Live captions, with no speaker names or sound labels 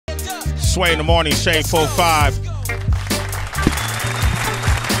Sway in the morning, Shade 45. It's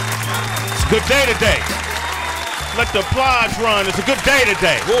a good day today. Let the applause run. It's a good day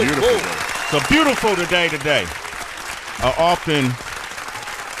today. Beautiful day. It's a beautiful day today. I often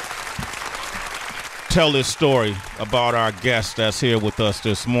tell this story about our guest that's here with us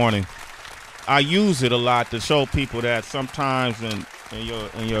this morning. I use it a lot to show people that sometimes in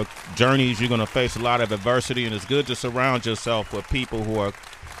your journeys you're going to face a lot of adversity, and it's good to surround yourself with people who are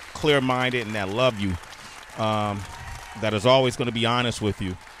clear-minded and that love you, that is always going to be honest with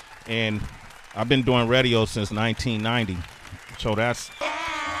you. And I've been doing radio since 1990, so that's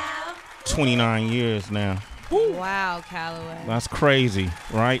 29 years now. Wow, Calloway. That's crazy,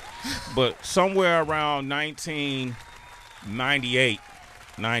 right? But somewhere around 1998,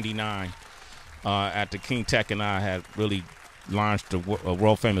 99, at the King Tech and I had really launched a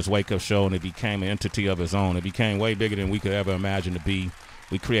world-famous wake-up show, and it became an entity of its own. It became way bigger than we could ever imagine to be.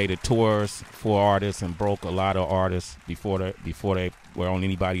 We created tours for artists and broke a lot of artists before they were on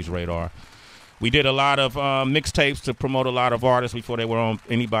anybody's radar. We did a lot of mixtapes to promote a lot of artists before they were on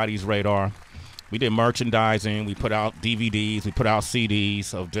anybody's radar. We did merchandising. We put out DVDs. We put out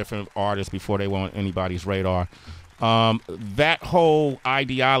CDs of different artists before they were on anybody's radar. That whole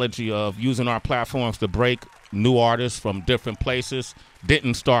ideology of using our platforms to break new artists from different places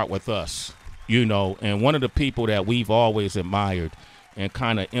didn't start with us, you know. And one of the people that we've always admired and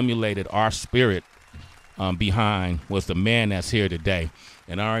kind of emulated our spirit behind was the man that's here today.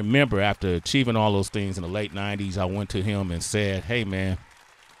 And I remember after achieving all those things in the late 90s, I went to him and said, hey, man,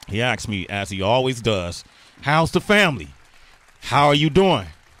 he asked me, as he always does, how's the family? How are you doing?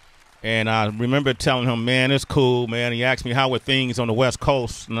 And I remember telling him, man, it's cool, man. He asked me, how were things on the West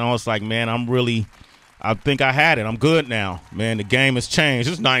Coast? And I was like, man, I think I had it. I'm good now, man. The game has changed.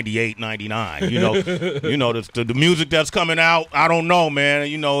 It's 98, 99. You know, the music that's coming out. I don't know, man.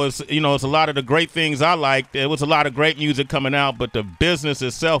 It's a lot of the great things I liked. There was a lot of great music coming out, but the business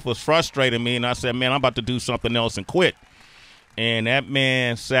itself was frustrating me. And I said, man, I'm about to do something else and quit. And that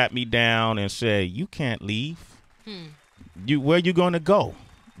man sat me down and said, you can't leave. Where you going to go?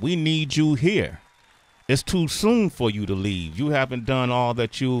 We need you here. It's too soon for you to leave. You haven't done all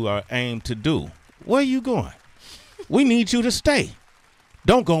that you are aimed to do. Where are you going? We need you to stay.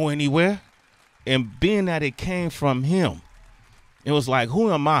 Don't go anywhere. And being that it came from him, it was like,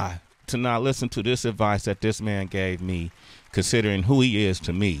 who am I to not listen to this advice that this man gave me, considering who he is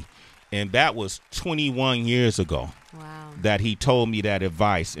to me? And that was 21 years ago. Wow. That he told me that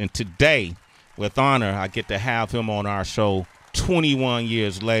advice. And today, with honor, I get to have him on our show 21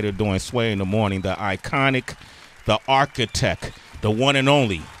 years later doing Sway in the Morning, the iconic, the architect, the one and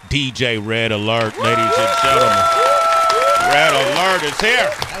only DJ Red Alert, ladies and gentlemen. Red Alert is here.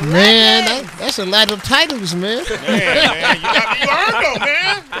 Man, that's a lot of titles, man. Man, you earned them,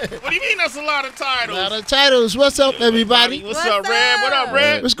 man. What do you mean that's a lot of titles? A lot of titles. What's up, everybody? What's up, Red? What up,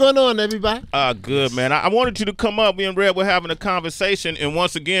 Red? What's going on, everybody? Good, man. I wanted you to come up. Me and Red were having a conversation, and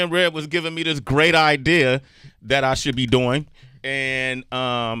once again, Red was giving me this great idea that I should be doing. And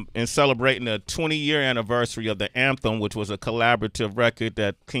celebrating the 20-year anniversary of the Anthem, which was a collaborative record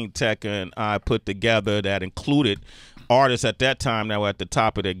that King Tech and I put together that included artists at that time that were at the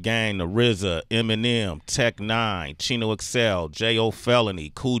top of their game: the RZA, Eminem, Tech Nine, Chino Excel, J.O.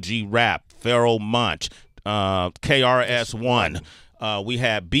 Felony, Cool G Rap, Pharoah Monch, KRS-One. We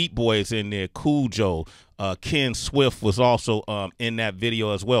had Beat Boys in there, Cool Joe. Ken Swift was also in that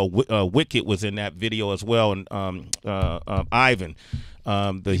video as well. Wicked was in that video as well, and Ivan,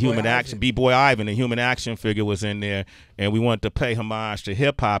 the human action, B-Boy Ivan, the human action figure, was in there. And we wanted to pay homage to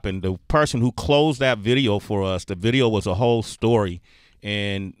hip-hop, and the person who closed that video for us, the video was a whole story.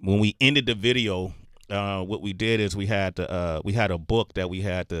 And when we ended the video, what we did is we had a book that we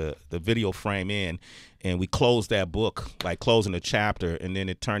had the video frame in, and we closed that book, like closing a chapter, and then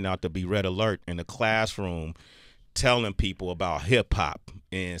it turned out to be Red Alert in the classroom telling people about hip-hop.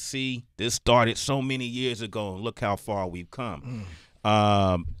 And see, this started so many years ago, and look how far we've come.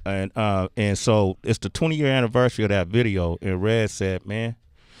 And so it's the 20-year anniversary of that video, and Red said, man,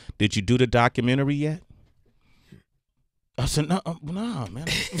 did you do the documentary yet? I said, no, man.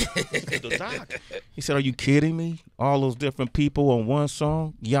 He said, are you kidding me? All those different people on one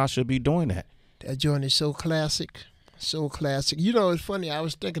song? Y'all should be doing that. That joint is so classic. So classic. You know, it's funny. I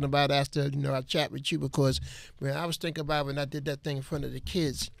was thinking about after, I chat with you, because when I was thinking about when I did that thing in front of the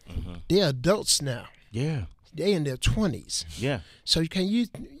kids, they're adults now. Yeah. They in their 20s. Yeah. So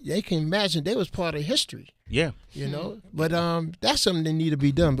they can imagine they was part of history. Yeah. But that's something that need to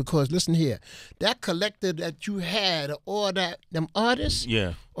be done, because listen here, that collective that you had, all them artists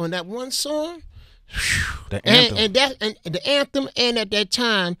on that one song, The anthem. And the anthem, and at that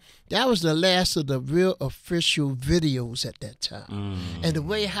time, that was the last of the real official videos at that time. And the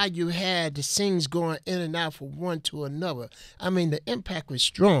way how you had the scenes going in and out from one to another. I mean, the impact was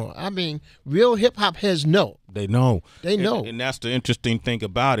strong. I mean, real hip hop heads know. They know. They know. And that's the interesting thing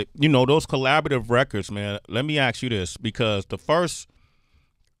about it. You know, those collaborative records, man, let me ask you this, because the first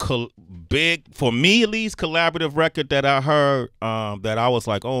big, for me at least, collaborative record that I heard that I was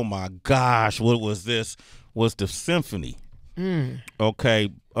like, oh my gosh, what was this? Was the Symphony. Okay.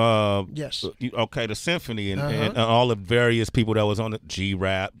 Yes. Okay, the Symphony and all the various people that was on it.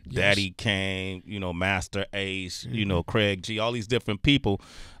 G-Rap, Yes. Daddy Kane, you know, Master Ace, you know, Craig G, all these different people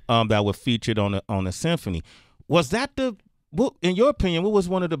that were featured on the Symphony. Was that in your opinion, what was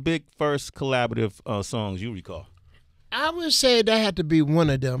one of the big first collaborative songs you recall? I would say that had to be one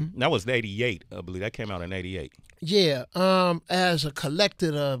of them. That was 88, I believe. That came out in 88. Yeah. As a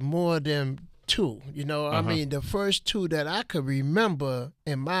collective of more than two, you know, I mean, the first two that I could remember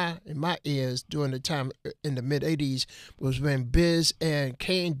in my ears during the time in the mid '80s was when Biz and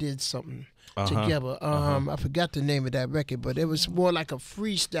Kane did something together. I forgot the name of that record, but it was more like a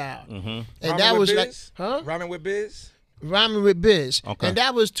freestyle, and Rhyming that was with like, Biz? huh? Rhyming with Biz? Rhyming with Biz, Okay. and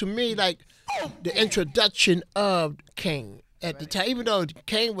that was to me like the introduction of Kane. At the time, even though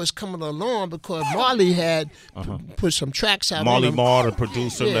Kane was coming along because Marley had put some tracks out. Marley on him. Marl, the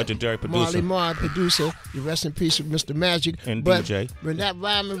producer, Yeah. legendary producer. Marley Marl, producer. You rest in peace with Mr. Magic. And but DJ. when that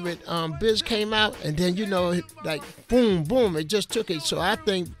rhyming with Biz came out, and then, you know, like, boom, boom, it just took it. So I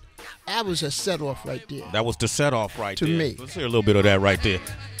think that was a set-off right there. That was the set-off right To there. me. Let's hear a little bit of that right there.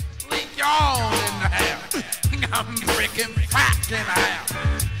 Y'all in the house. I'm freaking fat in the house.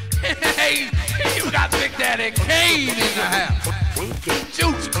 Hey, you got Big Daddy Kane in the house.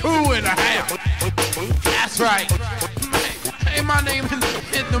 Juice Crew in the house. That's right. Hey, my name is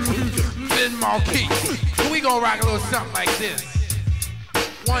Ben Marquis. We gonna rock a little something like this.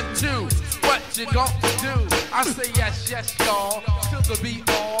 1, 2, what you gonna do? I say yes, yes, y'all. Till the beat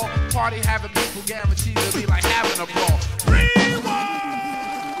all. Party having people guaranteed to be like having a ball.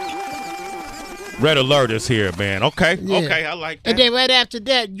 Red Alert is here, man. Okay, Yeah. okay, I like that. And then right after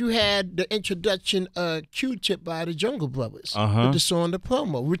that, you had the introduction of Q-Tip by the Jungle Brothers with the song The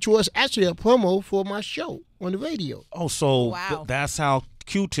Promo, which was actually a promo for my show on the radio. Oh, so Wow. that's how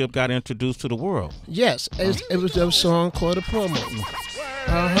Q-Tip got introduced to the world. Yes, it was a song called The Promo.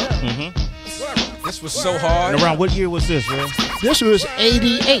 This was so hard. And around what year was this, man? This was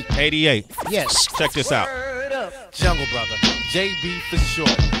 88. 88. Yes. Check this out. Jungle Brother, JB for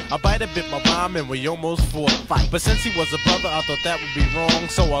short. I bite a bit my rhyme and we almost fought. But since he was a brother, I thought that would be wrong,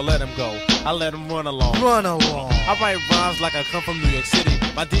 so I let him go. I let him run along. I write rhymes like I come from New York City.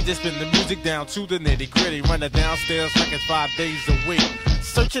 My DJ spin the music down to the nitty gritty. Run it downstairs like it's 5 days a week.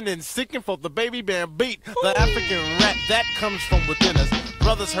 Searching and seeking for the baby band beat. The African rap that comes from within us.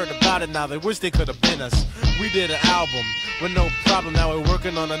 Brothers heard about it, now they wish they could have been us. We did an album with no problem. Now we're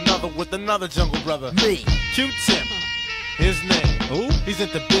working on another with another Jungle Brother. Me. Q-Tip, his name. Who? He's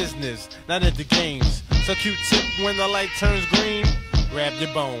into business, not into games. So Q-Tip, when the light turns green, grab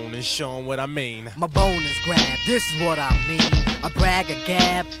your bone and show him what I mean. My bone is grabbed, this is what I mean. I brag, a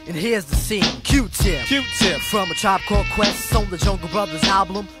gab, and here's the scene. Q-Tip. Q-Tip. From a Tribe Called Quest on the Jungle Brothers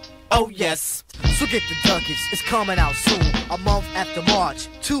album. Oh yes. So get the ducats, it's coming out soon. A month after March,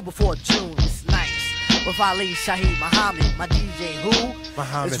 2 before June. It's nice. With Ali Shaheed Muhammad, my DJ who?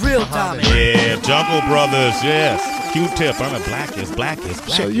 Muhammad, It's real Muhammad. dominant. Yeah, Jungle Brothers, yes. Q-Tip, I'm a blackest.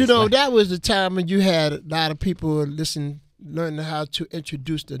 So, you know, that was the time when you had a lot of people learning how to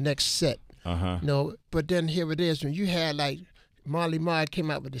introduce the next set. You know, but then here it is, when you had like Marley Marl came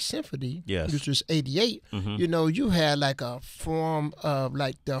out with the Symphony, Yes. which was 88, you know, you had like a form of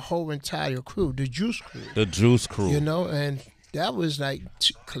like the whole entire crew, the Juice Crew, The Juice Crew. you know, and that was like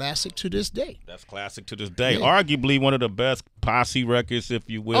classic to this day. That's classic to this day. Yeah. Arguably one of the best posse records, if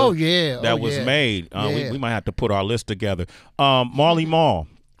you will. Oh, yeah. That Oh, was yeah. made. Yeah. We might have to put our list together. Marley Marl.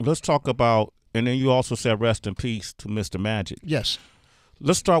 Let's talk about, and then you also said rest in peace to Mr. Magic. Yes.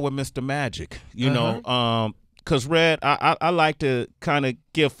 Let's start with Mr. Magic. You know, because Red, I like to kind of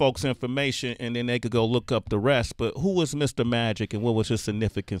give folks information and then they could go look up the rest. But who was Mr. Magic and what was his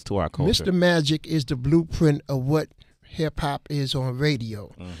significance to our culture? Mr. Magic is the blueprint of what hip-hop is on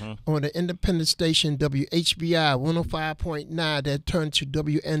radio. On the independent station WHBI 105.9 that turned to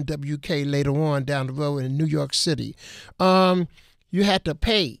WNWK later on down the road in New York City. You had to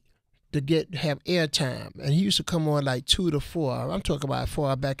pay to have airtime, and he used to come on like 2 to 4. I'm talking about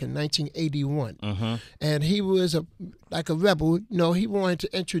far back in 1981. And he was like a rebel. You know, he wanted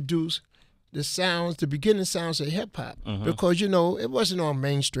to introduce the beginning sounds of hip hop, because it wasn't on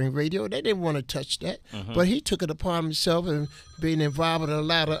mainstream radio. They didn't want to touch that, but he took it upon himself and being involved with a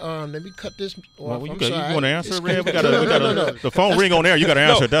lot of. Let me cut this off. Well, you I'm sorry. want to answer it, Red? No. The phone ring on there. You got to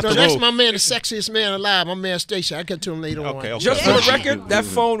answer it. That's the that's rule. my man, the sexiest man alive. My man Station. I get to him later on. Just for the record, that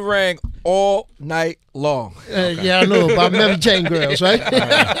phone rang all night long. Yeah, I know about Mary Jane girls, right?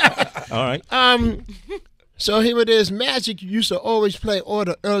 All right. So here it is. Magic used to always play all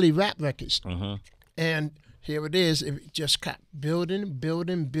the early rap records. And here it is. It just kept building.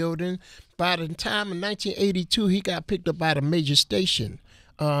 By the time in 1982, he got picked up by the major station,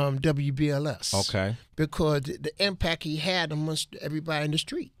 WBLS. Okay. Because the impact he had amongst everybody in the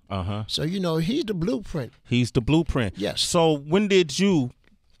street. So, he's the blueprint. He's the blueprint. Yes. So when did you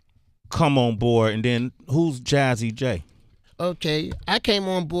come on board, and then who's Jazzy J? Okay, I came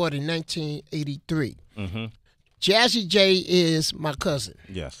on board in 1983. Jazzy J is my cousin.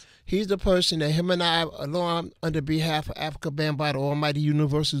 Yes. He's the person that him and I, along under behalf of Africa Band by the Almighty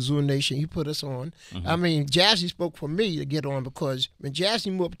Universal Zulu Nation, he put us on. I mean, Jazzy spoke for me to get on, because when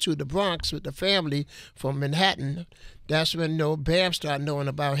Jazzy moved to the Bronx with the family from Manhattan, that's when Bam started knowing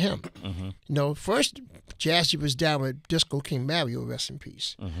about him. First Jazzy was down with Disco King Mario, rest in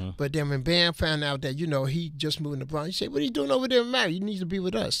peace. But then when Bam found out that he just moved in the Bronx, he said, "What are you doing over there, Mario? You need to be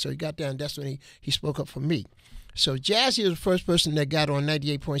with us." So he got down. That's when he spoke up for me. So Jazzy was the first person that got on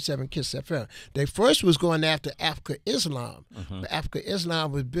 98.7 Kiss FM. They first was going after Africa Islam. But Africa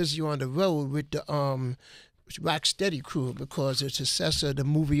Islam was busy on the road with the Rocksteady crew, because it's a successor of the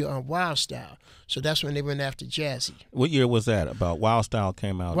movie Wild Style. So that's when they went after Jazzy. What year was that? About Wild Style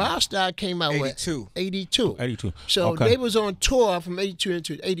came out? Wild Style came out 82. 82. So Okay. they was on tour from 82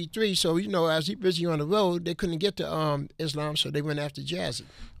 into 83. So, as he busy on the road, they couldn't get to Islam, so they went after Jazzy.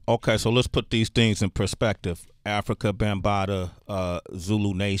 Okay, so let's put these things in perspective. Africa, Bambaataa,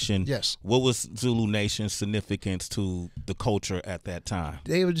 Zulu Nation. Yes. What was Zulu Nation's significance to the culture at that time?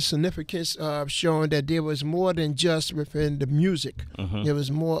 They were the significance of showing that there was more than just within the music. There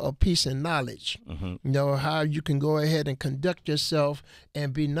was more of peace and knowledge. How you can go ahead and conduct yourself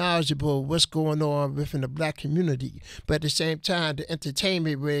and be knowledgeable of what's going on within the black community. But at the same time, the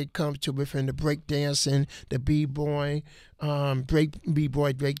entertainment where it comes to within the breakdancing, the b-boy,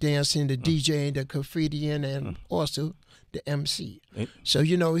 b-boy breakdancing, the DJing, the graffitiing, and also the MC. So,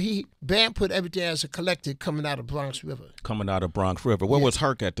 Bam put everything as a collective coming out of Bronx River. Coming out of Bronx River. Where was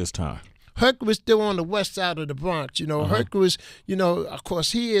Herc at this time? Herc was still on the west side of the Bronx. Herc was, of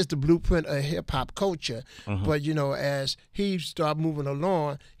course, he is the blueprint of hip-hop culture. But, as he started moving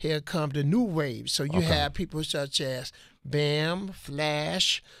along, here come the new wave. So you have people such as Bam,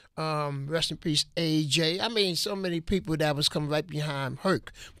 Flash, rest in peace, AJ. I mean, so many people that was coming right behind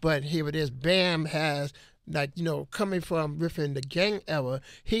Herc. But here it is. Bam has, coming from within the gang era,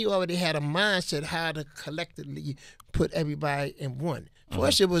 he already had a mindset how to collectively put everybody in one.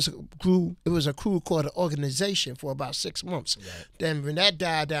 First, it was a crew called an organization for about 6 months. Then when that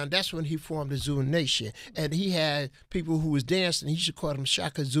died down, that's when he formed the Zulu Nation. And he had people who was dancing. He used to call them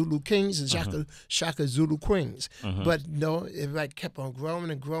Shaka Zulu Kings and Shaka Zulu Queens. But it kept on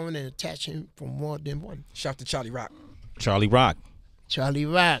growing and attaching from more than one. Shout to Charlie Rock. Charlie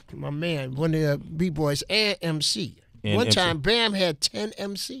Rock, my man, one of the B-boys and MC. One time, Bam had 10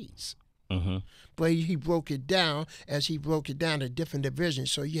 MCs. But he broke it down to different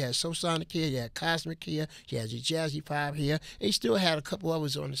divisions. So you had Soul Sonic here, you had Cosmic here, you had your Jazzy 5 here, and he still had a couple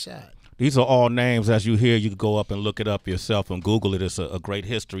others on the side. These are all names, as you hear, you can go up and look it up yourself and Google it. It's a great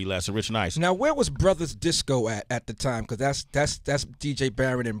history lesson. Rich Nice. Now, where was Brothers Disco at the time? Because that's DJ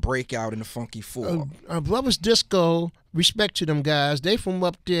Barron and Breakout and the Funky Four. Brothers Disco, respect to them guys. They from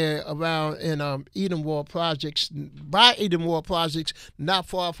up there around in Edenwald Projects, not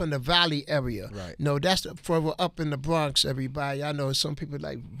far from the Valley area. Right. No, that's further up in the Bronx, everybody. I know some people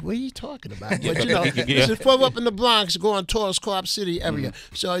like, what are you talking about? But, this is further up in the Bronx, going towards Cobb City area.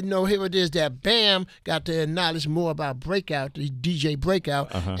 So, here it is that Bam got to acknowledge more about Breakout, the DJ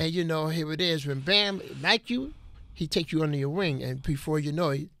Breakout. And, here it is. When Bam like you, he take you under your wing. And before you know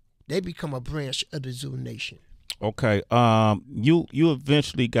it, they become a branch of the Zulu Nation. Okay. You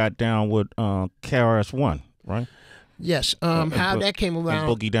eventually got down with KRS-One, right? Yes. How that came around.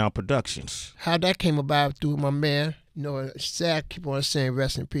 And Boogie Down Productions. How that came about through my man. Sad, keep on saying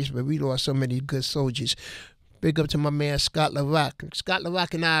rest in peace, but we lost so many good soldiers. Big up to my man Scott LaRock. Scott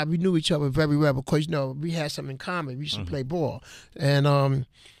LaRock and I, we knew each other very well because, we had something in common. We used to play ball. And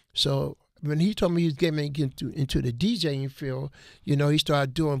so when he told me he was getting into the DJing field, you know, he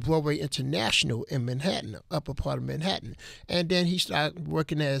started doing Broadway International in Manhattan, upper part of Manhattan. And then he started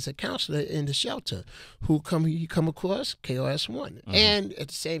working as a counselor in the shelter he come across KRS-One. And at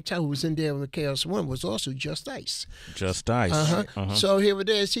the same time, who was in there with KRS-One was also Just Ice. Just Ice. So here it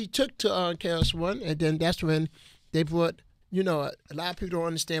is. He took to KRS-One, and then that's when they brought, you know, a lot of people don't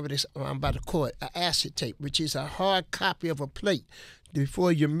understand what I'm about to call it, an acid tape, which is a hard copy of a plate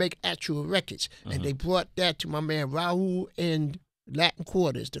before you make actual records. And they brought that to my man Raul in Latin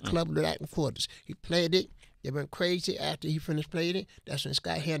Quarters, the Club of Latin Quarters. He played it. They went crazy after he finished playing it. That's when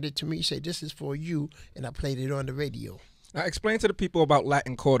Scott handed it to me. He said, "This is for you," and I played it on the radio. Now, explain to the people about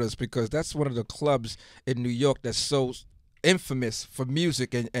Latin Quarters, because that's one of the clubs in New York that's so infamous for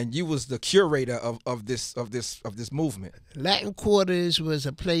music, and you was the curator of this movement. Latin Quarters was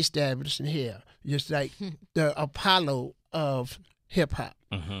a place that, listen here, just like the Apollo of hip hop.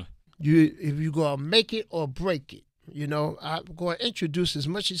 If you go make it or break it. You know, I'm going to introduce as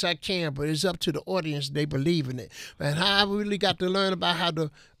much as I can, but it's up to the audience. They believe in it. And how I really got to learn about how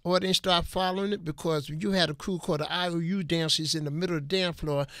the audience started following it, because you had a crew called the IOU dancers in the middle of the dance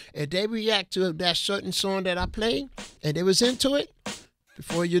floor, and they react to that certain song that I played, and they was into it.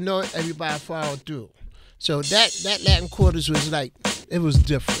 Before you know it, everybody followed through. So that Latin Quarters was like, it was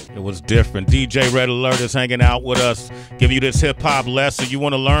different. It was different. DJ Red Alert is hanging out with us, giving you this hip-hop lesson. You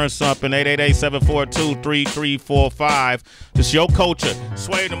want to learn something, 888-742-3345. This your culture.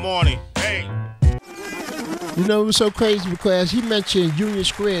 Sway in the morning. Hey. You know, it was so crazy because he mentioned Union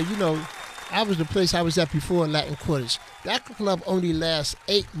Square. You know, I was the place I was at before Latin Quarters. That club only lasts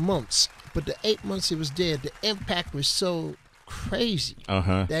 8 months, but the 8 months it was there, the impact was so crazy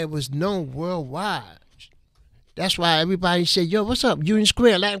that it was known worldwide. That's why everybody said, "Yo, what's up? Union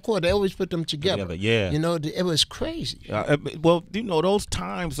Square, Latin Quarter." They always put them together. Yeah. You know, it was crazy. Well, you know, those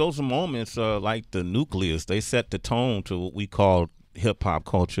times, those moments, like the nucleus, they set the tone to what we call hip-hop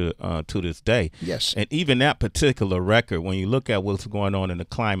culture to this day. Yes. And even that particular record, when you look at what's going on in the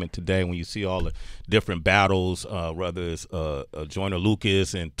climate today, when you see all the different battles, whether it's Joyner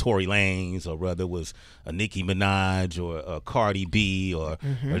Lucas and Torey Lanez, or whether it was Nicki Minaj or Cardi B or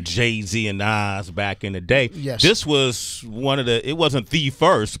Jay-Z and Nas back in the day, this was one of the, it wasn't the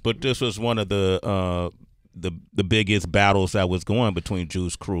first, but this was one of the biggest battles that was going between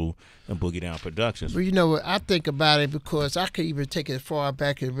Juice Crew and Boogie Down Productions. Well, you know what, I think about it because I could even take it as far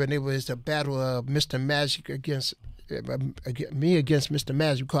back as when it was the battle of Mr. Magic against me against Mr.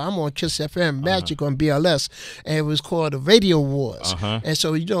 Magic, because I'm on Kiss FM, Magic on BLS, and it was called the Radio Wars. And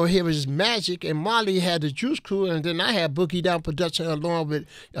so, you know, here was Magic, and Marley had the Juice Crew, and then I had Boogie Down Production along with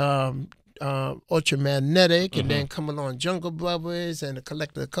Ultramagnetic, and then come along Jungle Brothers and a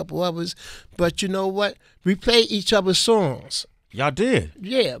couple others. But you know what? We played each other's songs. Y'all did?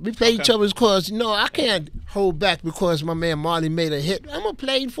 Yeah, we played each other's, because, you know, I can't hold back because my man Marley made a hit. I'm going to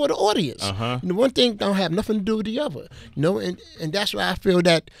play it for the audience. You know, one thing don't have nothing to do with the other. You know, and that's why I feel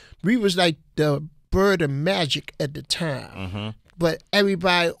that we was like the bird of magic at the time. But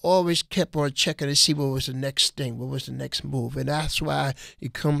everybody always kept on checking to see what was the next thing, what was the next move. And that's why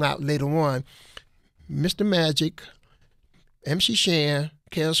it come out later on. Mr. Magic, MC Shan,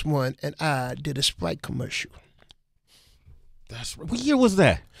 KRS-One, and I did a Sprite commercial. That's what year was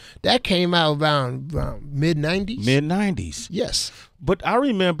that? That came out around mid-90s. Mid-90s. Yes. But I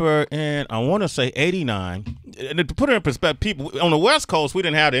remember in, I want to say 89, and to put it in perspective, people on the West Coast, we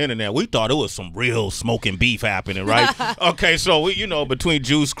didn't have the internet. We thought it was some real smoking beef happening, right? Okay, so we, you know, between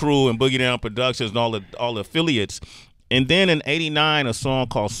Juice Crew and Boogie Down Productions and all the affiliates. And then in 89, a song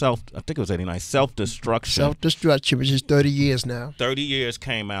called I think it was 89, Self-Destruction. Self-Destruction, which is 30 years now. 30 years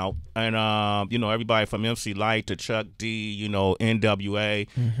came out. And, you know, everybody from MC Lyte to Chuck D, you know, NWA,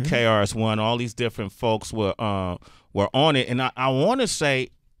 KRS-One, all these different folks were on it. And I want to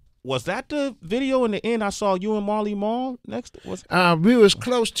say, was that the video in the end? I saw you and Marley Marl next. We was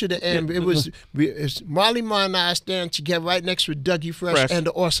close to the end. It's Marley Marl and I stand together right next with Dougie Fresh and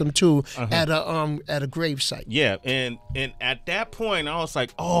the Awesome Two at a grave site. Yeah, and at that point I was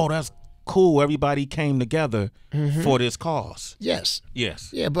like, oh, that's cool. Everybody came together for this cause. Yes. Yes.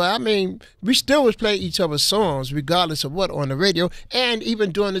 Yeah, but I mean, we still was playing each other's songs regardless of what on the radio. And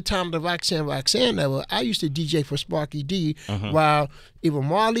even during the time of the Roxanne level, I used to DJ for Sparky D while either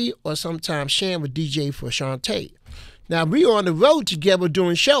Marley or sometimes Shan would DJ for Shantae. Now, we were on the road together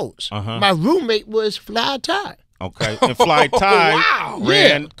doing shows. My roommate was Fly Ty. Okay, and Fly Ty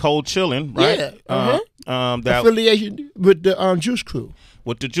ran Cold Chillin', right? Yeah. That affiliation with the Juice Crew.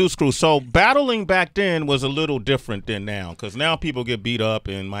 with the Juice Crew. So battling back then was a little different than now, because now people get beat up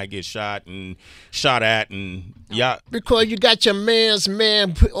and might get shot at, and yeah. Because you got your man's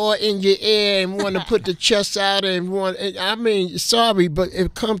man all in your ear and want to put the chest out and want. I mean, sorry, but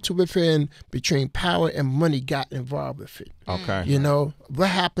it comes to within between power and money got involved with it. Okay. You know what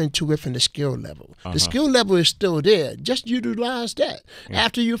happened to within the skill level? The skill level is still there. Just utilize that.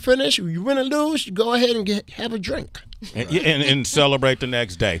 After you finish, you win or lose, you go ahead and have a drink. And celebrate the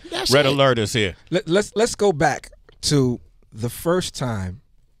next day. That's Red it. Alert is here. Let's go back to the first time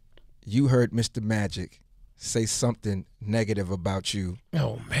you heard Mr. Magic say something negative about you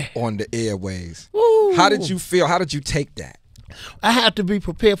on the airways. Woo. How did you feel? How did you take that? I had to be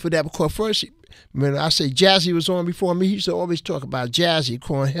prepared for that because first, when I say Jazzy was on before me, he used to always talk about Jazzy,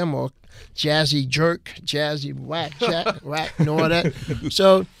 calling him a Jazzy jerk, Jazzy whack, whack, and all that.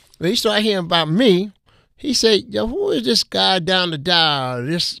 So when he started hearing about me, he said, "Yo, who is this guy down the dial?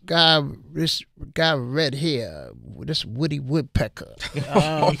 This guy with red hair, this Woody Woodpecker.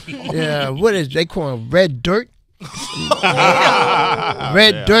 Yeah, what is they call him? Red Dirt."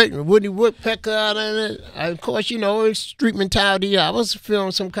 Red Dirt and Woody Woodpecker out in it. Of course, you know, it's street mentality. I was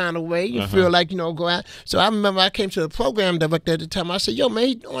feeling some kind of way. You feel like, you know, go out. So I remember I came to the program director at the time. I said, "Yo, man,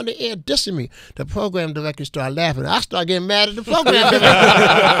 he on the air dissing me." The program director started laughing. I started getting mad at the program director.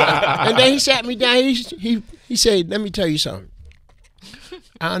 And then he sat me down. He said, "Let me tell you something.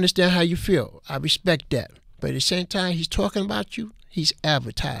 I understand how you feel. I respect that. But at the same time, he's talking about you. He's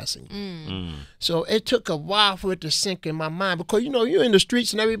advertising." So it took a while for it to sink in my mind because, you know, you're in the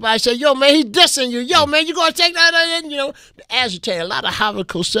streets and everybody say, "Yo, man, he's dissing you. Yo, man, you going to take that?" And, you know, agitated. A lot of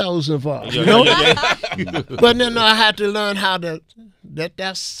hierarchical cells involved, you know? But then I had to learn how to let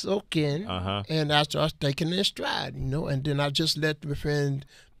that soak in. And I started taking it in stride, you know? And then I just let within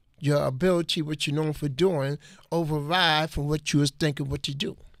your ability, what you're known for doing, override from what you was thinking what to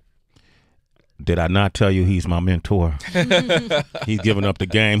do. Did I not tell you he's my mentor? He's giving up the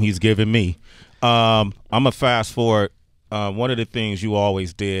game he's giving me. I'm a fast forward. One of the things you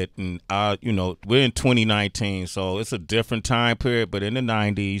always did, and you know, we're in 2019, so it's a different time period. But in the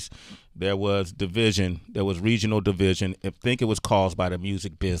 90s, there was division. There was regional division. I think it was caused by the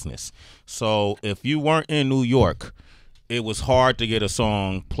music business. So if you weren't in New York, it was hard to get a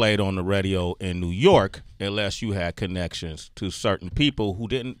song played on the radio in New York unless you had connections to certain people who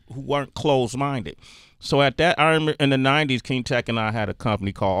weren't closed-minded. So at that, I remember in the 90s, King Tech and I had a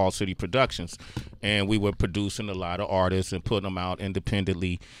company called All City Productions, and we were producing a lot of artists and putting them out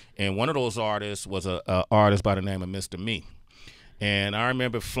independently. And one of those artists was a artist by the name of Mr. Me. And I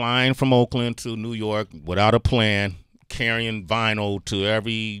remember flying from Oakland to New York without a plan, carrying vinyl to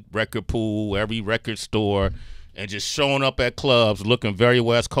every record pool, every record store, and just showing up at clubs looking very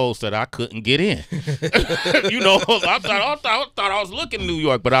West Coast that I couldn't get in. You know, I thought I was looking New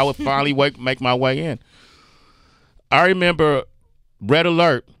York, but I would finally make my way in. I remember Red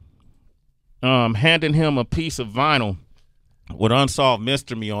Alert handing him a piece of vinyl with Unsolved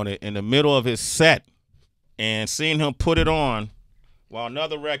Mystery on it in the middle of his set and seeing him put it on while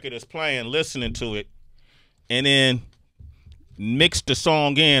another record is playing, listening to it, and then mixed the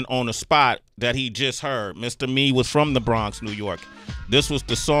song in on the spot that he just heard. Mr. Me was from the Bronx, New York. This was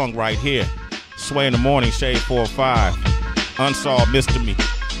the song right here. Sway in the Morning, Shade 4-5. Unsolved Mr. Me.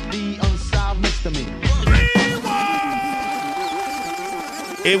 The Unsolved Mr. Me.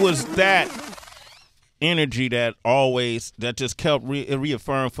 It was that energy that just kept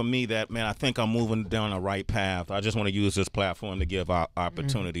reaffirmed for me that, man, I think I'm moving down the right path. I just want to use this platform to give our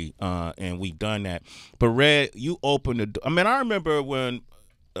opportunity, and we've done that. But Red, you opened the door. I mean, I remember when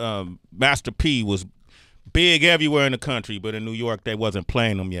Master P was big everywhere in the country, but in New York they wasn't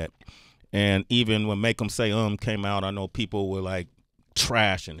playing them yet. And even when Make 'Em Say came out, I know people were like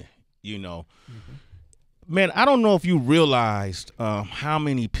trashing it, you know. Man, I don't know if you realized how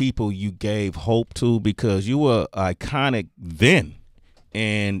many people you gave hope to, because you were iconic then,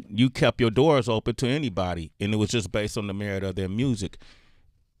 and you kept your doors open to anybody, and it was just based on the merit of their music.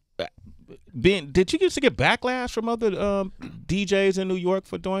 Did you get backlash from other DJs in New York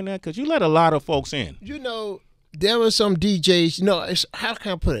for doing that? Because you let a lot of folks in. You know, there were some DJs, you know, how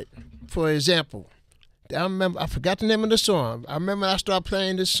can I put it? For example, I forgot the name of the song. I remember I started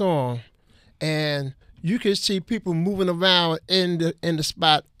playing this song, and you could see people moving around in the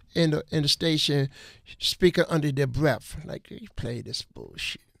spot in the station, speaking under their breath, like, "You play this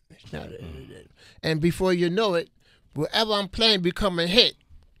bullshit." And before you know it, wherever I'm playing become a hit.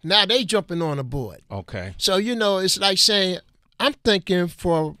 Now they jumping on the board. Okay. So, you know, it's like saying, I'm thinking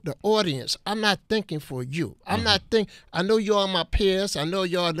for the audience. I'm not thinking for you. I'm not I know y'all my peers. I know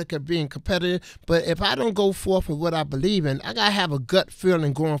y'all look at being competitive. But if I don't go forth with what I believe in, I got to have a gut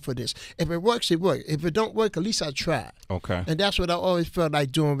feeling going for this. If it works, it works. If it don't work, at least I tried. Okay. And that's what I always felt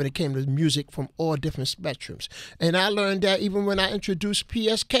like doing when it came to music from all different spectrums. And I learned that even when I introduced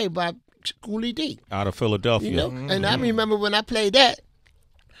PSK by Schoolie D. Out of Philadelphia. You know? And I remember when I played that,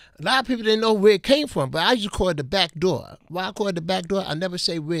 a lot of people didn't know where it came from, but I just call it the back door. Why I call it the back door, I never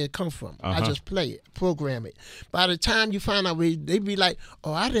say where it come from. I just play it, program it. By the time you find out where, they be like,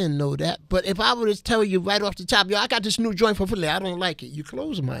 oh, I didn't know that. But if I were to tell you right off the top, yo, I got this new joint for Philly, I don't like it, you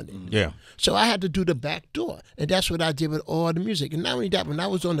close-minded. Yeah. So I had to do the back door, and that's what I did with all the music. And not only that, when I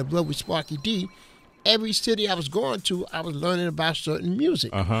was on the road with Sparky D, every city I was going to, I was learning about certain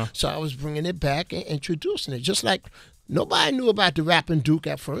music. So I was bringing it back and introducing it, just like nobody knew about the rapping Duke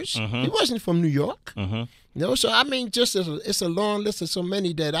at first. He wasn't from New York. You know, so I mean, just it's a long list of so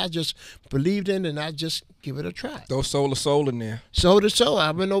many that I just believed in, and I just give it a try. Throw Soul to Soul in there. Soul to Soul.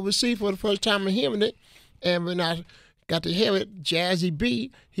 I went overseas for the first time of hearing it, and when I got to hear it, Jazzy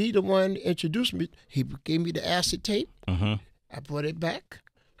B, he the one introduced me. He gave me the acetate. I brought it back.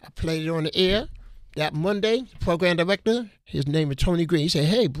 I played it on the air. That Monday, program director, his name is Tony Green. He said,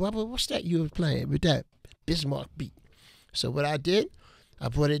 hey, brother, what's that you were playing with that Bismarck beat? So what I did, I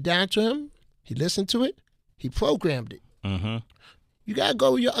brought it down to him. He listened to it. He programmed it. You got to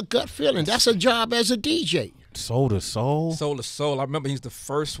go with your gut feeling. That's a job as a DJ. Soul to Soul? Soul to Soul. I remember he's the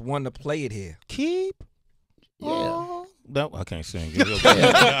first one to play it here. Keep. Yeah. No, I can't sing.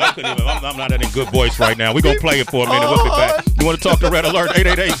 I'm not in a good voice right now. We're going to play it for a minute. We'll be back. You want to talk to Red Alert?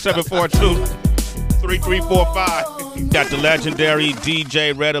 888-742-3345. Got the legendary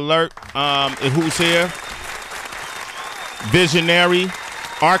DJ Red Alert. Who's here? Visionary,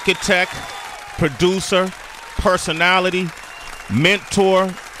 architect, producer, personality,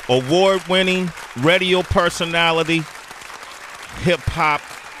 mentor, award-winning radio personality, hip-hop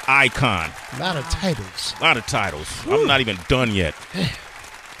icon. A lot of titles. A lot of titles. I'm not even done yet.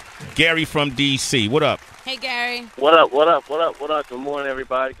 Gary from D.C. What up? Hey, Gary. What up? Good morning,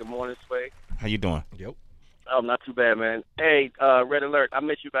 everybody. Good morning, Sway. How you doing? Yep. Oh, not too bad, man. Hey, Red Alert, I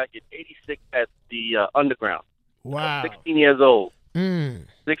met you back in '86 at the Underground. Wow. 16 years old. 16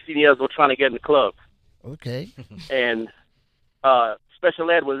 years old trying to get in the club. Okay. And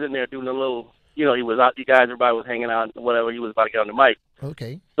Special Ed was in there doing a little, he was out, you guys, everybody was hanging out, whatever, he was about to get on the mic.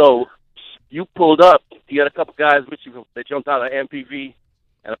 Okay. So you pulled up, you had a couple guys with you that jumped out of MPV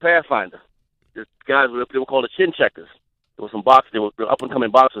and a Pathfinder. The guys, they were called the Chin Checkers. There were some boxers, they were up-and-coming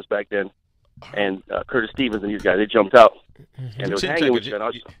boxers back then. And Curtis Stevens and these guys, they jumped out. And they were hanging with you.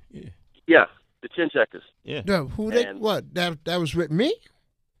 Yeah. The Chin Checkers. Yeah. No, who they? What? That was with me?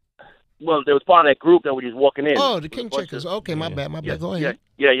 Well, there was part of that group that was just walking in. Oh, the King Checkers. Okay, my bad. Go ahead.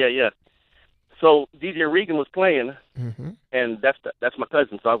 Yeah. So DJ Regan was playing, and that's my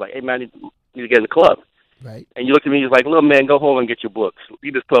cousin. So I was like, hey, man, I need to get in the club. Right. And you looked at me, he's like, little man, go home and get your books.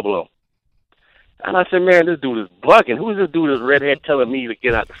 Leave this club alone. And I said, man, this dude is bugging. Who is this dude that's redhead telling me to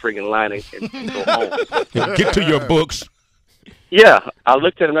get out the friggin' line and go home? Get to your books. Yeah, I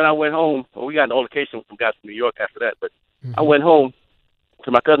looked at him and I went home. Well, we got an altercation with some guys from New York after that, but I went home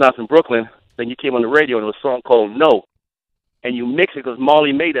to my cousin house in Brooklyn. Then you came on the radio and there was a song called No. And you mixed it because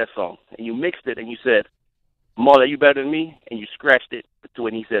Marley made that song. And you mixed it and you said, Marley, are you better than me? And you scratched it to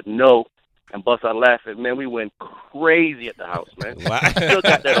it and he said no and bust out laughing. Man, we went crazy at the house, man. Wow. I still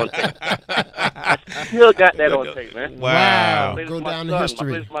got that on tape. Man. Wow. Go down in history.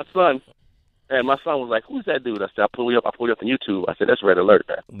 I played with my son. And my son was like, who's that dude? I said, I pulled you up on YouTube. I said, that's Red Alert,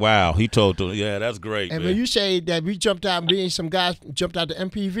 man. Wow, he told them. Yeah, that's great, And man. when you say that we jumped out, some guys jumped out the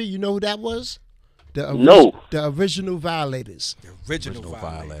MPV, you know who that was? The original Violators. The original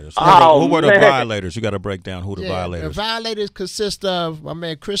Violators. Who were the Violators? You got to break down who the Violators. The Violators consist of my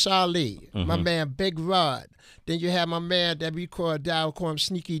man Chris Ali, my man Big Rod. Then you have my man that we call him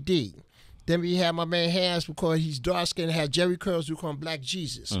Sneaky D. Then we have my man Hans, because he's dark skinned, had Jerry curls, we call him Black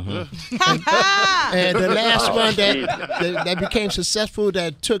Jesus. And the last one that became successful,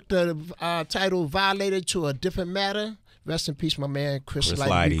 that took the title Violator to a different matter. Rest in peace, my man Chris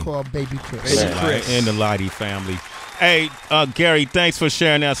Lighty. We call Baby Chris. And the Lighty family. Hey, Gary, thanks for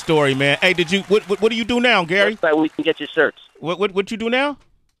sharing that story, man. Hey, what do you do now, Gary? Website where we can get your shirts. What you do now?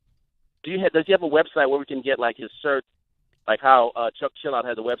 Does he have a website where we can get like his shirts? Like how Chuck Chillout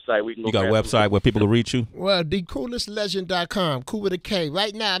has a website. We can go. You got a website where people will reach you? Well, thecoolestlegend.com, cool with a K.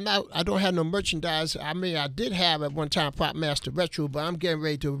 Right now, I don't have no merchandise. I mean, I did have at one time Pop Master Retro, but I'm getting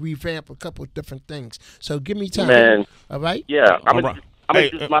ready to revamp a couple of different things. So give me time. Man. All right? Yeah. I'm right. going to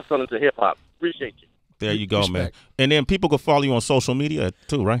introduce my son into hip-hop. Appreciate you. There you go, man. Respect. And then people can follow you on social media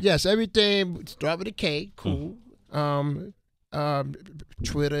too, right? Yes, everything start with a K. Cool.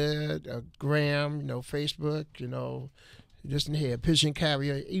 Twitter, Gram, Facebook, just in here, pigeon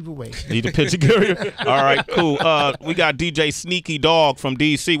carrier, either way. Need a pigeon carrier? All right, cool. We got DJ Sneaky Dog from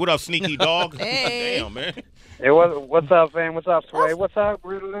D.C. What up, Sneaky Dog? Hey. Damn, man. Hey, what's up, fam? What's up, Sway? What's up,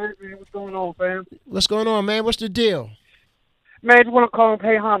 Red Alert, man? What's going on, fam? What's going on, man? What's the deal? Man, I just want to call and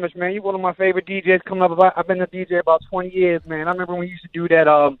pay homage, man. You're one of my favorite DJs coming up. I've been a DJ about 20 years, man. I remember when you used to do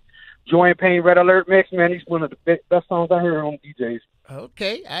that Joy and Pain Red Alert mix, man. He's one of the best songs I heard on DJs.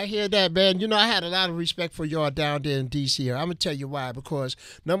 Okay, I hear that, man. I had a lot of respect for y'all down there in D.C. I'm going to tell you why. Because,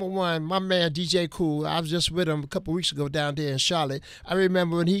 number one, my man, DJ Cool, I was just with him a couple weeks ago down there in Charlotte. I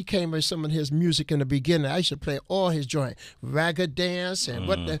remember when he came with some of his music in the beginning, I used to play all his joint. Ragga Dance and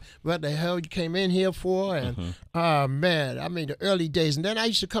what the hell you came in here for. And, man, I mean, the early days. And then I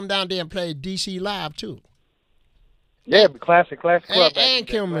used to come down there and play D.C. Live, too. Yeah, classic club. And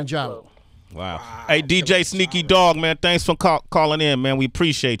Kilimanjaro. Wow. Hey, DJ Sneaky Dog, man, thanks for calling in, man. We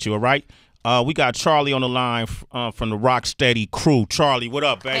appreciate you, all right? We got Charlie on the line from the Rocksteady crew. Charlie, what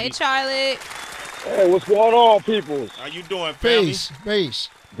up, baby? Hey, Charlie. Hey, what's going on, peoples? How you doing, family? Peace.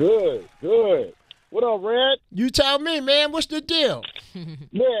 Good. What up, Red? You tell me, man, what's the deal?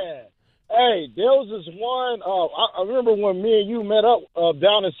 Yeah. Hey, there was this one, I remember when me and you met up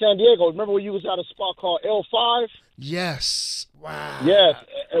down in San Diego. Remember when you was at a spot called L5? Yes. Wow. Yes.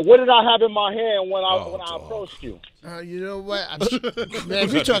 And what did I have in my hand when I approached you? You know what? Man,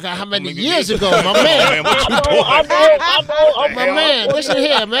 we talking how many years ago, my man. What you doing? I know. My man, listen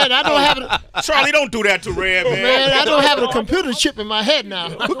here, man. I don't have Charlie, don't do that to Red, man. Man, I don't have a computer chip in my head now.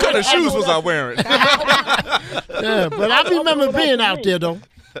 What kind of shoes was I wearing? Yeah, but I remember being out there, though.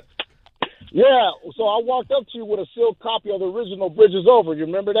 Yeah, so I walked up to you with a sealed copy of the original Bridges Over. You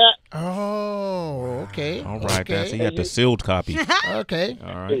remember that? Oh, okay. All right, okay. he got the sealed copy. Okay.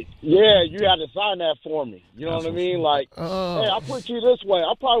 All right. Yeah, you had to sign that for me. You know what I mean? Like, hey, I put you this way.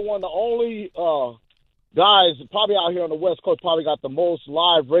 I'm probably one of the only guys probably out here on the West Coast probably got the most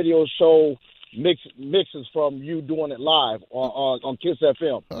live radio show mixes from you doing it live on Kiss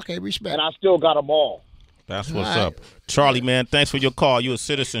FM. Okay, respect. And I still got them all. That's what's up. Charlie, man, thanks for your call. You a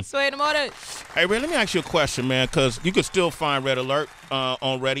citizen. Sway in the morning. Hey, Red, let me ask you a question, man, because you can still find Red Alert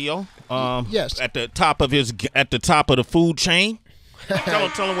on radio. Yes. At the top of the food chain. Tell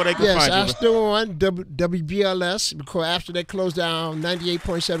them where they can find you. Yes, I'm still on WBLS because after they closed down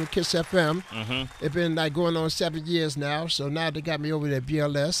 98.7 Kiss FM, it's been like going on 7 years now. So now they got me over at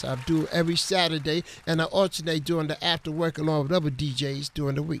BLS. I do every Saturday, and I alternate doing the after work along with other DJs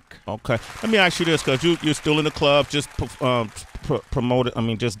during the week. Okay. Let me ask you this, because you're still in the club, just promoted. I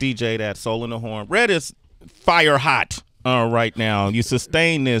mean, just DJ that Soul in the Horn. Red is fire hot right now. You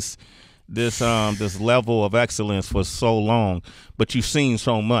sustain this level of excellence for so long, but you've seen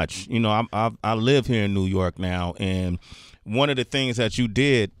so much. I live here in New York now, and one of the things that you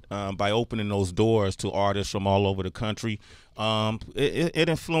did by opening those doors to artists from all over the country, it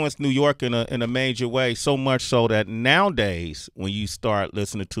influenced New York in a major way, so much so that nowadays when you start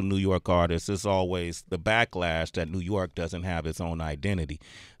listening to New York artists, it's always the backlash that New York doesn't have its own identity.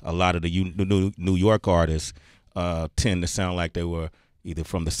 A lot of the New York artists tend to sound like they were either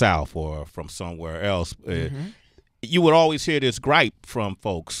from the South or from somewhere else. You would always hear this gripe from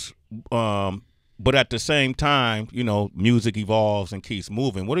folks, but at the same time, music evolves and keeps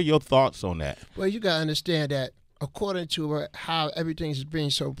moving. What are your thoughts on that? Well, you got to understand that according to how everything is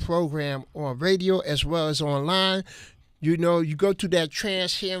being so programmed on radio as well as online, you go to that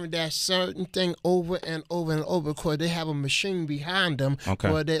trance hearing that certain thing over and over and over because they have a machine behind them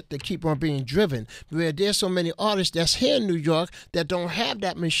for that to keep on being driven. Where there's so many artists that's here in New York that don't have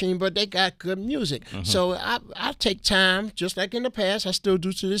that machine, but they got good music. So I take time, just like in the past, I still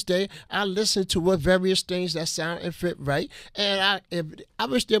do to this day. I listen to what various things that sound and fit right. And I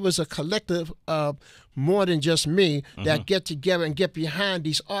wish there was a collective of more than just me that get together and get behind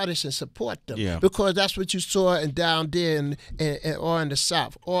these artists and support them, because that's what you saw down there or in the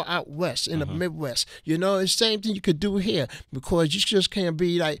South or out West in the Midwest. It's the same thing you could do here, because you just can't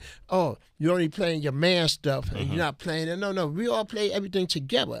be like, oh, you're only playing your man stuff and you're not playing it. No, we all play everything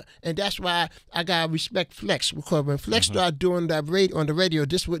together, and that's why I gotta respect Flex, because when Flex started doing that on the radio,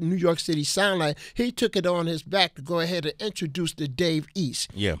 this is what New York City sound like. He took it on his back to go ahead and introduce the Dave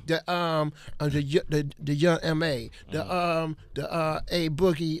East, the Young M.A., the A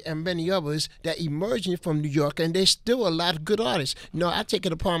Boogie, and many others that emerging from New York, and there's still a lot of good artists. I take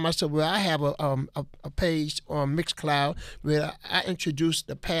it upon myself where I have a page on Mixcloud where I introduce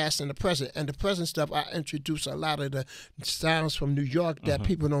the past and the present. And the present stuff, I introduce a lot of the sounds from New York that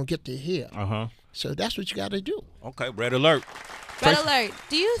people don't get to hear. So that's what you got to do. Okay, red alert. Red alert.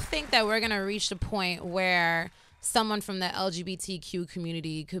 Do you think that we're going to reach the point where someone from the LGBTQ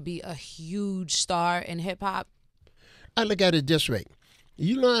community could be a huge star in hip-hop? I look at it this way.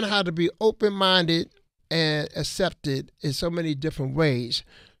 You learn how to be open-minded and accepted in so many different ways.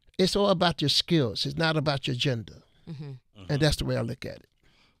 It's all about your skills. It's not about your gender. And that's the way I look at it.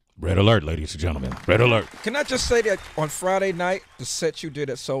 Red alert, ladies and gentlemen. Red alert. Can I just say that on Friday night, the set you did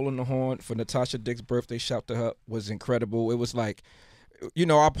at Soul in the Horn for Natasha Dick's birthday shout to her was incredible. It was like, you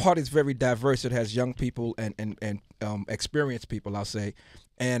know, our party's very diverse. It has young people and experienced people, I'll say.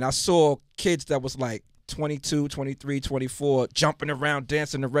 And I saw kids that was like 22, 23, 24 jumping around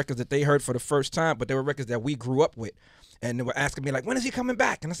dancing to records that they heard for the first time, but they were records that we grew up with. And they were asking me, like, when is he coming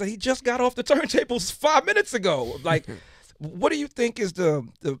back? And I said, he just got off the turntables 5 minutes ago. Like, what do you think is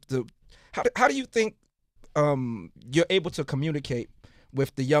how do you think you're able to communicate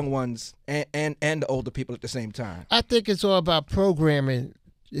with the young ones and the older people at the same time? I think it's all about programming.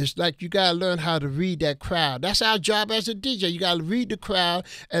 It's like you got to learn how to read that crowd. That's our job as a DJ. You got to read the crowd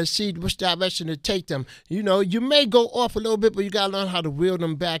and see which direction to take them. You know, you may go off a little bit, but you got to learn how to reel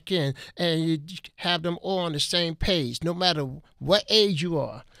them back in and you have them all on the same page, no matter what age you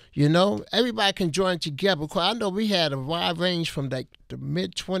are. You know, everybody can join together. Because I know we had a wide range from like the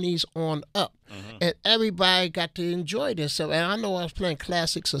mid-20s on up. And everybody got to enjoy this. So, and I know I was playing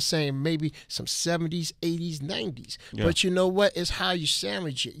classics or saying maybe some 70s, 80s, 90s. Yeah. But you know what? It's how you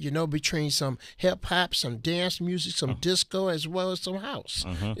sandwich it, you know, between some hip-hop, some dance music, some disco, as well as some house.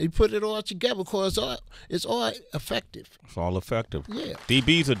 You put it all together because it's all effective. It's all effective. Yeah.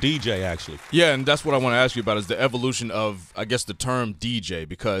 DB's a DJ, actually. Yeah, and that's what I want to ask you about is the evolution of, I guess, the term DJ,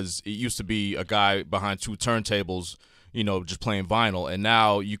 because it used to be a guy behind two turntables, you know, just playing vinyl. And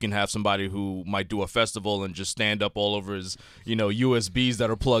now you can have somebody who might do a festival and just stand up all over his, you know, USBs that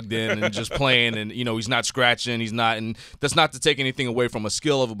are plugged in and just playing. And, you know, he's not scratching. He's not. And that's not to take anything away from a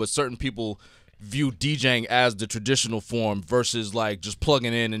skill of it, but certain people view DJing as the traditional form versus like just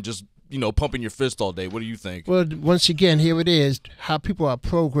plugging in and just, you know, pumping your fist all day. What do you think? Well, once again, here it is, how people are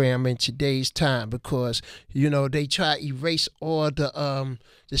programmed in today's time because, you know, they try to erase all the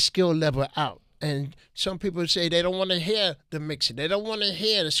skill level out. And some people say they don't want to hear the mixing. They don't want to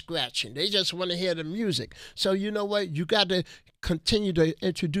hear the scratching. They just want to hear the music. So you know what? You got to continue to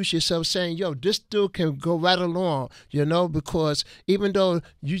introduce yourself saying, yo, this dude can go right along, you know, because even though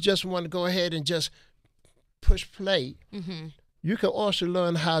you just want to go ahead and just push play, you can also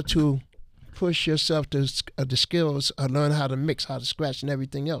learn how to push yourself to the skills, learn how to mix, how to scratch, and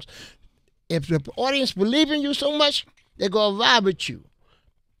everything else. If the audience believe in you so much, they're going to vibe with you.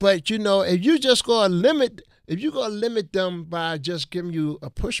 But, you know, if you just go limit them by just giving you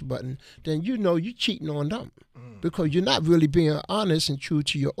a push button, then you know you're cheating on them because you're not really being honest and true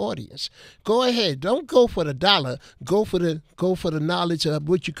to your audience. Go ahead. Don't go for the dollar. Go for the knowledge of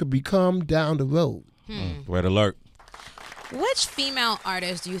what you could become down the road. Red alert. Which female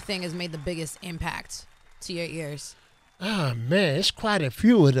artist do you think has made the biggest impact to your ears? Oh, man, it's quite a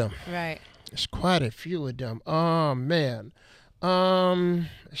few of them. Right. It's quite a few of them. Oh, man.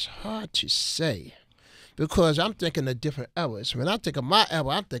 It's hard to say because I'm thinking of different eras. When I think of my era,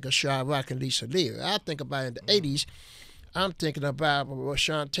 I think of Chirac and Lisa Lee. I think about in the 80s, I'm thinking about what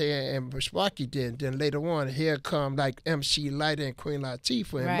Shantae and Sparky did. Then later on, here come like MC Lighter and Queen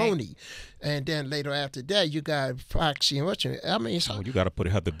Latifah and Moni. And then later after that, you got Foxy and what I mean, it's you got to put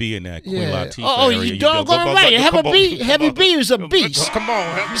Heather B in that Queen Latifah Oh, area. you doggone right. Heather B is a beast. Come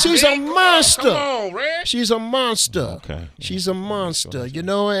on, she's a monster. Come on, Red. She's a monster. Okay. She's a monster, you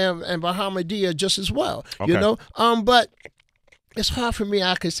know, and Bahamadia just as well, okay. You know. But it's hard for me.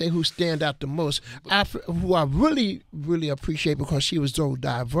 I can say who stand out the most. Who I really, really appreciate because she was so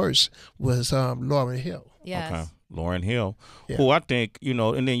diverse was Lauryn Hill. Yes. Okay. Lauryn Hill, who I think, you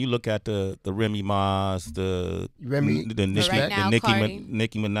know, and then you look at the Remy Ma's, the Nicki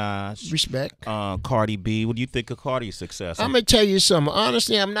Minaj, respect, Cardi B. What do you think of Cardi's success? I'm gonna tell you something.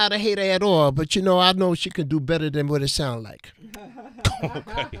 Honestly, I'm not a hater at all, but you know, I know she can do better than what it sounds like.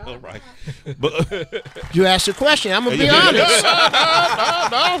 Okay, all right. But you asked the question. I'm gonna be honest.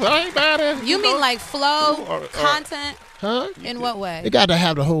 You mean like flow, content? Huh? In what way? It got to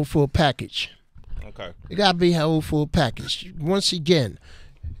have the whole full package. Okay. It got to be a whole full package. Once again,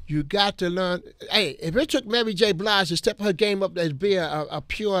 you got to learn. Hey, if it took Mary J. Blige to step her game up as being a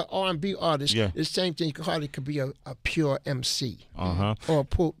pure R&B artist, the same thing Cardi could be a pure MC or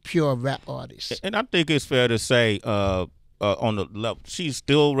a pure rap artist. And I think it's fair to say on the level. She's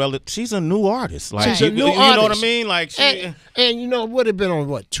still she's a new artist. Like she's a new artist. You know what I mean? Like and you know, would have been on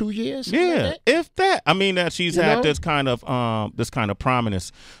what, 2 years? Yeah, if that. I mean that she's had this kind of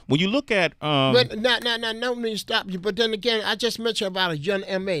prominence. When you look at but no mean to stop you, but then again, I just mentioned about a young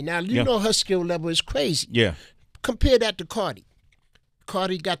MA. Now you know her skill level is crazy. Yeah. Compare that to Cardi.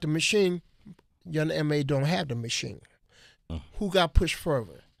 Cardi got the machine. Young MA don't have the machine. Who got pushed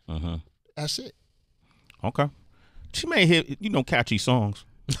further? That's it. Okay. She may hit, catchy songs.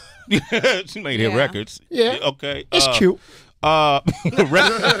 She may hit records. Yeah. Okay. It's cute. Red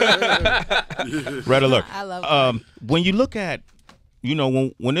Alert. I love it. When you look at,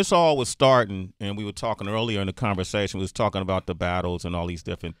 when this all was starting, and we were talking earlier in the conversation, we was talking about the battles and all these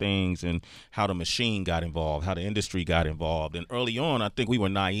different things and how the machine got involved, how the industry got involved. And early on, I think we were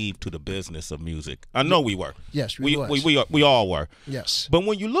naive to the business of music. I know we were. Yes, we all were. Yes. But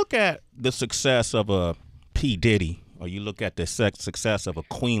when you look at the success of a P. Diddy, or you look at the success of a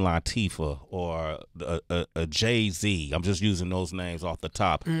Queen Latifah or a Jay-Z, I'm just using those names off the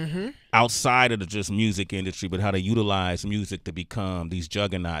top, outside of the just music industry, but how they utilize music to become these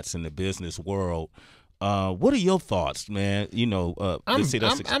juggernauts in the business world. What are your thoughts, man?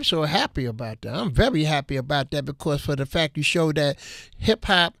 I'm so happy about that. I'm very happy about that because for the fact you showed that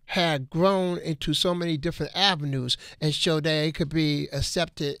hip-hop had grown into so many different avenues and showed that it could be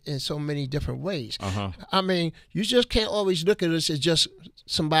accepted in so many different ways. I mean, you just can't always look at us as just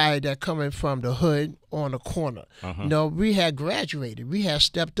somebody that coming from the hood on the corner. No, we had graduated. We had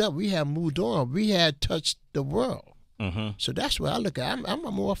stepped up. We had moved on. We had touched the world. So that's what I look at.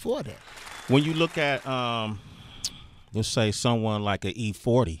 I'm all for that. When you look at, let's say, someone like an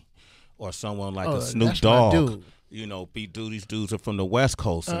E40 or someone like a Snoop Dogg, these dudes are from the West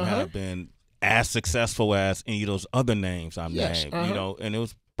Coast and have been as successful as any of those other names I named, and it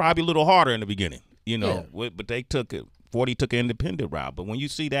was probably a little harder in the beginning, but they took it. 40 took an independent route. But when you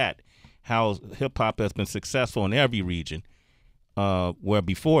see that, how hip-hop has been successful in every region, where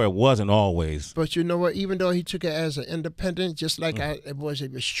before it wasn't always. But you know what? Even though he took it as an independent, just like it was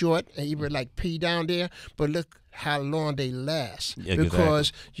short, and even like P down there, but look how long they last. Yeah,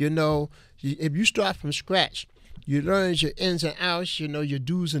 because, if you start from scratch, you learn your ins and outs, your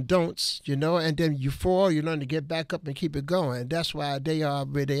do's and don'ts, and then you fall, you learn to get back up and keep it going. And that's why they are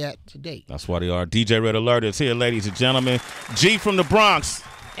where they at today. That's why they are. DJ Red Alert is here, ladies and gentlemen. G from the Bronx.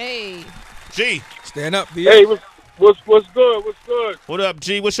 Hey. G. Stand up, B. Hey, what's good? What's good? What up,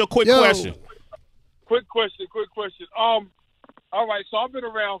 G? What's your quick question? Quick question. All right, so I've been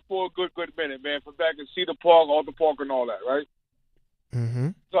around for a good minute, man, from back in Cedar Park, Alta Park, and all that, right?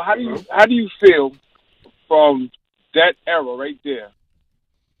 So how do you feel from that era right there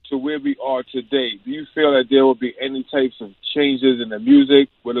to where we are today? Do you feel that there will be any types of changes in the music?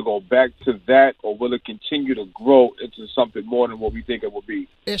 Will it go back to that, or will it continue to grow into something more than what we think it will be?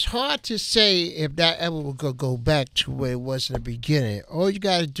 It's hard to say if that ever will go back to where it was in the beginning. All you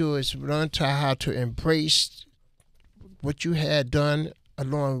got to do is learn how to embrace what you had done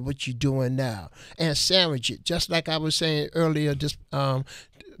along with what you're doing now and sandwich it. Just like I was saying earlier this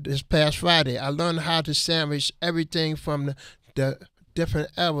past Friday, I learned how to sandwich everything from the different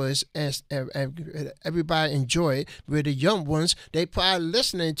eras and everybody enjoy it. Where the young ones, they probably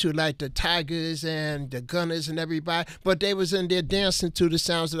listening to like the Tigers and the Gunners and everybody, but they was in there dancing to the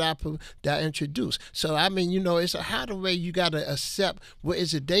sounds that I introduced. So I mean, it's how the way you got to accept what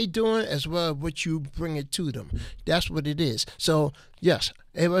is it they doing as well as what you bring it to them. That's what it is. So yes,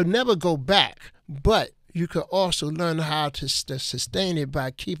 it will never go back, but you could also learn how to sustain it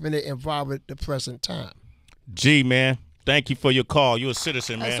by keeping it involved with the present time. G, man, thank you for your call. You're a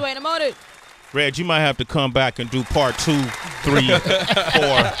citizen, man. That's the motive. Reg, you might have to come back and do part 2, 3, 4,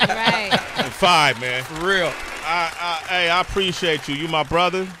 and 5, man. For real. Hey, I appreciate you. You my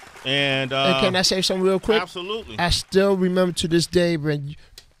brother. And can I say something real quick? Absolutely. I still remember to this day when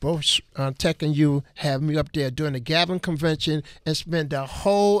both Tech and you had me up there during the Gavin convention and spent the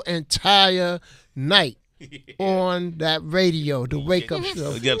whole entire night on that radio, the Wake Up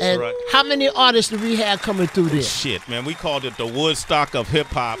Show. Yes, and right. How many artists do we have coming through there? Shit, man. We called it the Woodstock of hip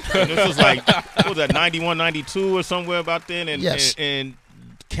hop. And this was like, what was that, 91, 92 or somewhere about then? And, yes. And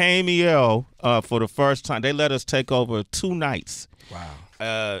KMEL, for the first time, they let us take over 2 nights.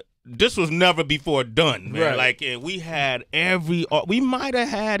 Wow. This was never before done, man. Right. Like, we had we might have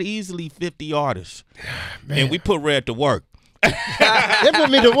had easily 50 artists. Man. And we put Red to work. They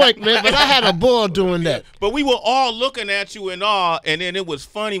put me to work, man, but I had a ball doing that. But we were all looking at you and all, and then it was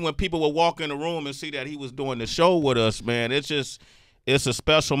funny when people would walk in the room and see that he was doing the show with us, man. It's just, It's a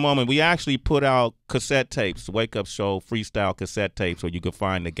special moment. We actually put out cassette tapes, Wake Up Show freestyle cassette tapes, where you can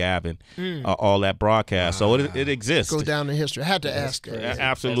find the Gavin, all that broadcast. So it exists. Go down in history. I had to ask her.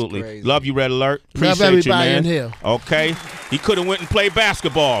 Absolutely. Love you, Red Alert. Love Appreciate everybody you, man. in here. Okay. He could have went and played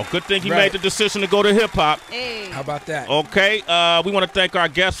basketball. Good thing he made the decision to go to hip hop. Hey. How about that? Okay. We want to thank our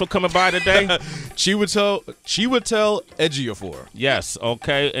guests for coming by today. She would tell Ejiofor. Yes.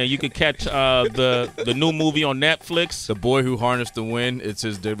 Okay. And you can catch the new movie on Netflix, The Boy Who Harnessed the Wind. It's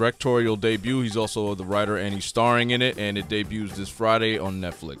his directorial debut. He's also the writer, and he's starring in it, and it debuts this Friday on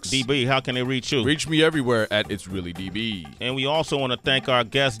Netflix. DB, how can they reach you? Reach me everywhere at It's Really DB. And we also want to thank our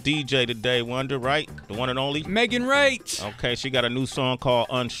guest DJ today, Wonder, right? The one and only? Megan Wright. Okay, she got a new song called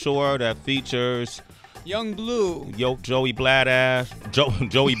Unsure that features Young Blue. Joey Badass.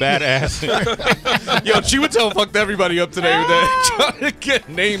 Joey Badass. Yo, she would tell fucked everybody up today with that. Trying to get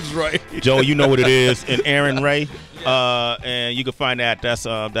names right. Joey, you know what it is. And Aaron Ray. And you can find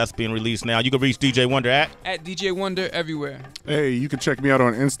that's being released now. You can reach DJ Wonder at DJ Wonder everywhere. Hey, you can check me out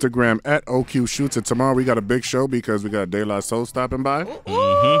on Instagram at OQ Shoots. And tomorrow we got a big show because we got De La Soul stopping by,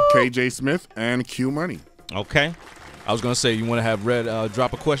 KJ Smith, and Q Money. Okay. I was going to say, you want to have Red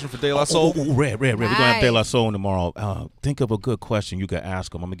drop a question for De La Soul? Red. We're going to have De La Soul tomorrow. Think of a good question you can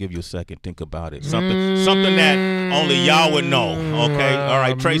ask him. I'm going to give you a second. Think about it. Something that only y'all would know. Okay? All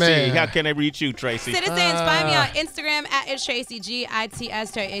right, Tracy, man. how can they reach you, Tracy? Citizens, find me on Instagram at It's Tracy G,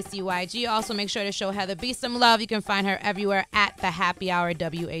 ITS ACYG. Also, make sure to show Heather B some love. You can find her everywhere at the Happy Hour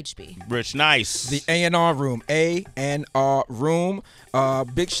WHB. Rich, nice. The A&R Room. A&R Room.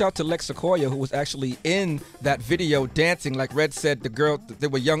 Big shout to Lex Sequoia, who was actually in that video dancing. Like Red said, the girl, they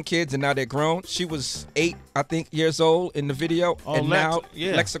were young kids and now they're grown. She was 8, I think, years old in the video. And now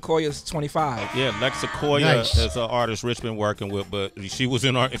Lex Sequoia is 25. Yeah, Lex Sequoia is an artist Rich been working with, but she was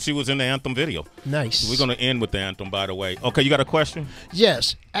in the Anthem video. Nice. We're going to end with the Anthem, by the way. Okay, you got a question?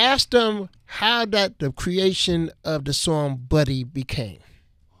 Yes. Ask them how the creation of the song Buddy became.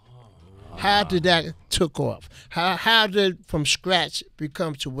 How did that took off? How did from scratch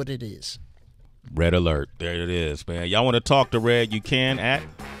become to what it is? Red Alert. There it is, man. Y'all want to talk to Red, you can at,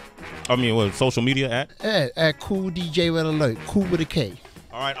 social media at? At Cool DJ Red Alert. Cool with a K.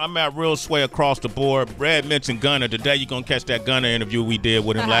 All right, I'm at Real Sway across the board. Red mentioned Gunna. Today you're going to catch that Gunna interview we did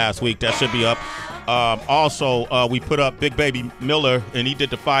with him last week. That should be up. Also, we put up Big Baby Miller, and he did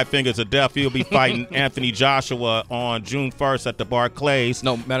the 5 Fingers of Death. He'll be fighting Anthony Joshua on June 1st at the Barclays.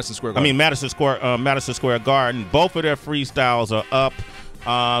 No, Madison Square Garden. Madison Square Garden. Both of their freestyles are up.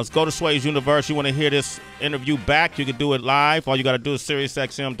 Let's go to Sway's Universe. You want to hear this interview back, you can do it live. All you got to do is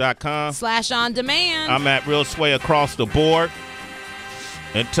SiriusXM.com/on-demand. I'm at Real Sway across the board.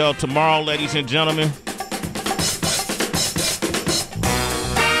 Until tomorrow, ladies and gentlemen.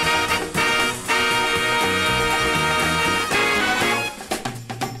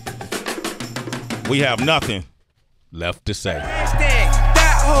 We have nothing left to say.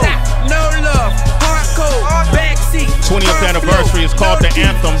 20th anniversary is called The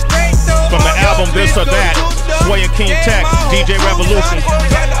Anthem. From the album This or That, Sway and King Tech, DJ Revolution.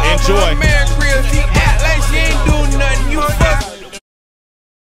 Enjoy.